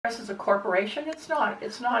IRS is a corporation. It's not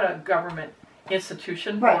a government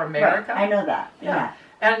institution for America. Right. I know that. Yeah.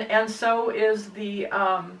 And so is the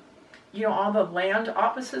all the land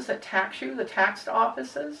offices that tax you, the tax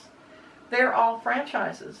offices. They're all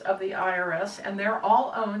franchises of the IRS, and they're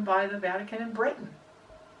all owned by the Vatican and Britain.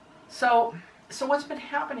 So what's been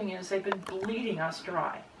happening is they've been bleeding us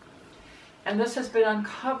dry. And this has been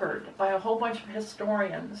uncovered by a whole bunch of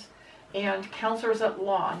historians and counselors at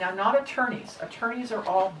law. Now, not attorneys. Attorneys are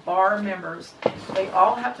all bar members. They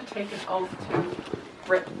all have to take an oath to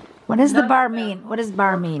Britain. What does the bar mean? What does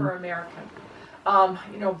bar mean? For American.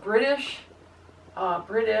 British,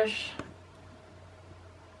 British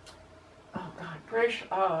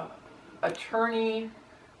attorney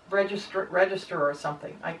register or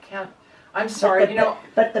something. I can't. I'm sorry.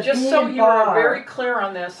 But the just so you are very clear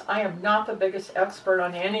on this, I am not the biggest expert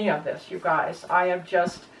on any of this, you guys. I have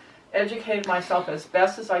just educated myself as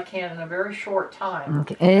best as I can in a very short time.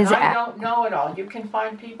 Okay. I don't know it all. You can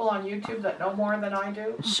find people on YouTube that know more than I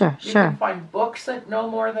do. Sure. You can find books that know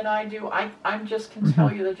more than I do. I'm just can tell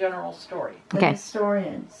you the general story. The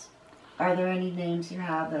historians. Are there any names you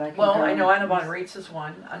have that I can I know Anna von Reitz is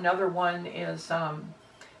one. Another one is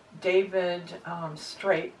David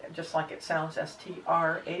Straight, just like it sounds, S-T-R-A-I-G-H-T.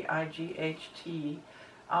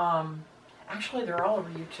 Actually, they're all over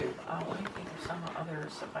YouTube. Let me think of some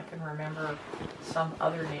others, if I can remember some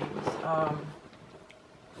other names.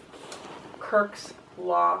 Kirk's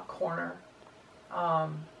Law Corner. How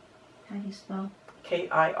do you spell?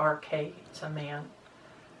 K-I-R-K. It's a man.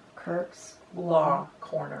 Kirk's Law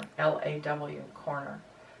Corner. L-A-W Corner.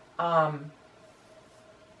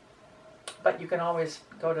 But you can always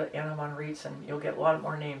go to Anna von Reitz and you'll get a lot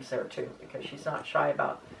more names there too, because she's not shy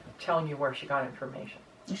about telling you where she got information.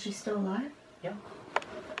 Is she still alive? Yeah.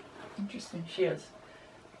 Interesting. She is.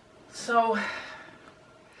 So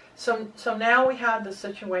now we had the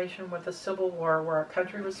situation with the Civil War where our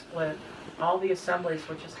country was split, all the assemblies,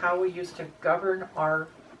 which is how we used to govern our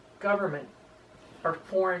government, our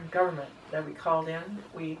foreign government that we called in,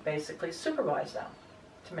 we basically supervised them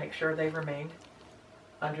to make sure they remained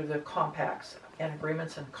under the compacts and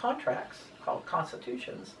agreements and contracts called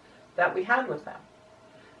constitutions that we had with them.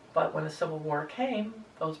 But when the Civil War came,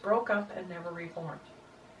 those broke up and never reformed.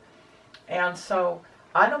 And so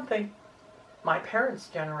I don't think my parents'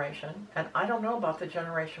 generation, and I don't know about the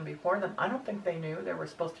generation before them, I don't think they knew there were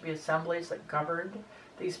supposed to be assemblies that governed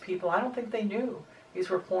these people. I don't think they knew these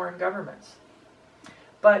were foreign governments.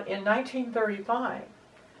 But in 1935,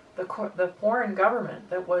 the foreign government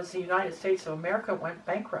that was the United States of America went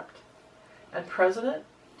bankrupt. And President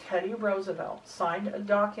Teddy Roosevelt signed a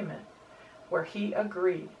document where he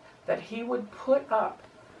agreed that he would put up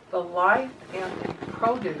the life and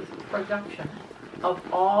produce production of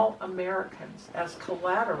all Americans as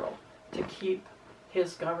collateral to keep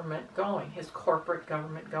his government going, his corporate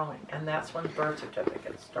government going. And that's when birth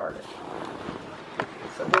certificates started.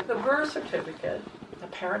 So with the birth certificate, the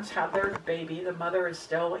parents have their baby, the mother is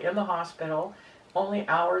still in the hospital, only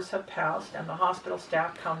hours have passed, and the hospital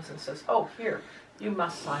staff comes and says, oh, here, you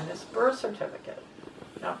must sign this birth certificate.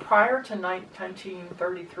 Now, prior to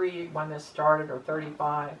 1933, when this started, or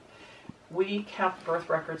 35, we kept birth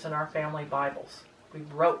records in our family Bibles. We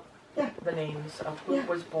wrote the names of who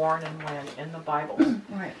was born and when in the Bibles.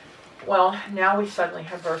 Right. Well, now we suddenly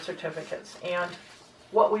have birth certificates. And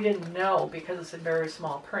what we didn't know, because it's in very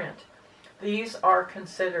small print, these are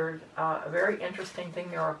considered a very interesting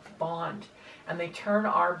thing. They're a bond. And they turn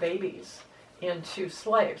our babies into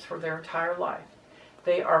slaves for their entire life.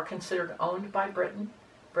 They are considered owned by Britain.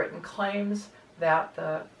 Britain claims that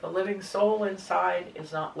the living soul inside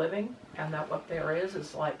is not living, and that what there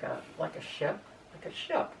is like a ship,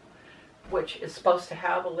 which is supposed to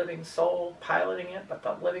have a living soul piloting it, but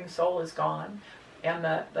the living soul is gone, and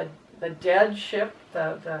the dead ship,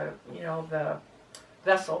 the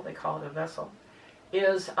vessel, they call it a vessel,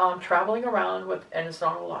 is traveling around with, and it's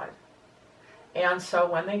not alive. And so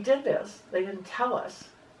when they did this, they didn't tell us.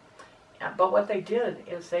 But what they did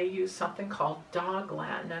is they used something called dog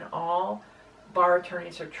Latin, and all bar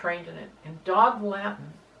attorneys are trained in it. In dog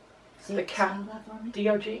Latin,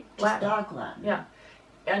 D-O-G, Latin. Dog Latin. Yeah.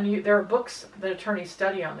 And there are books that attorneys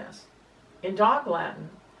study on this. In dog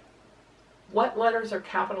Latin, what letters are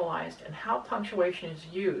capitalized and how punctuation is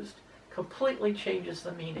used completely changes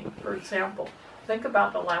the meaning. For example, think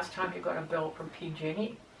about the last time you got a bill from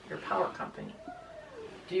PG&E, your power company.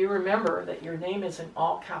 Do you remember that your name is in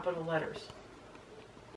all capital letters?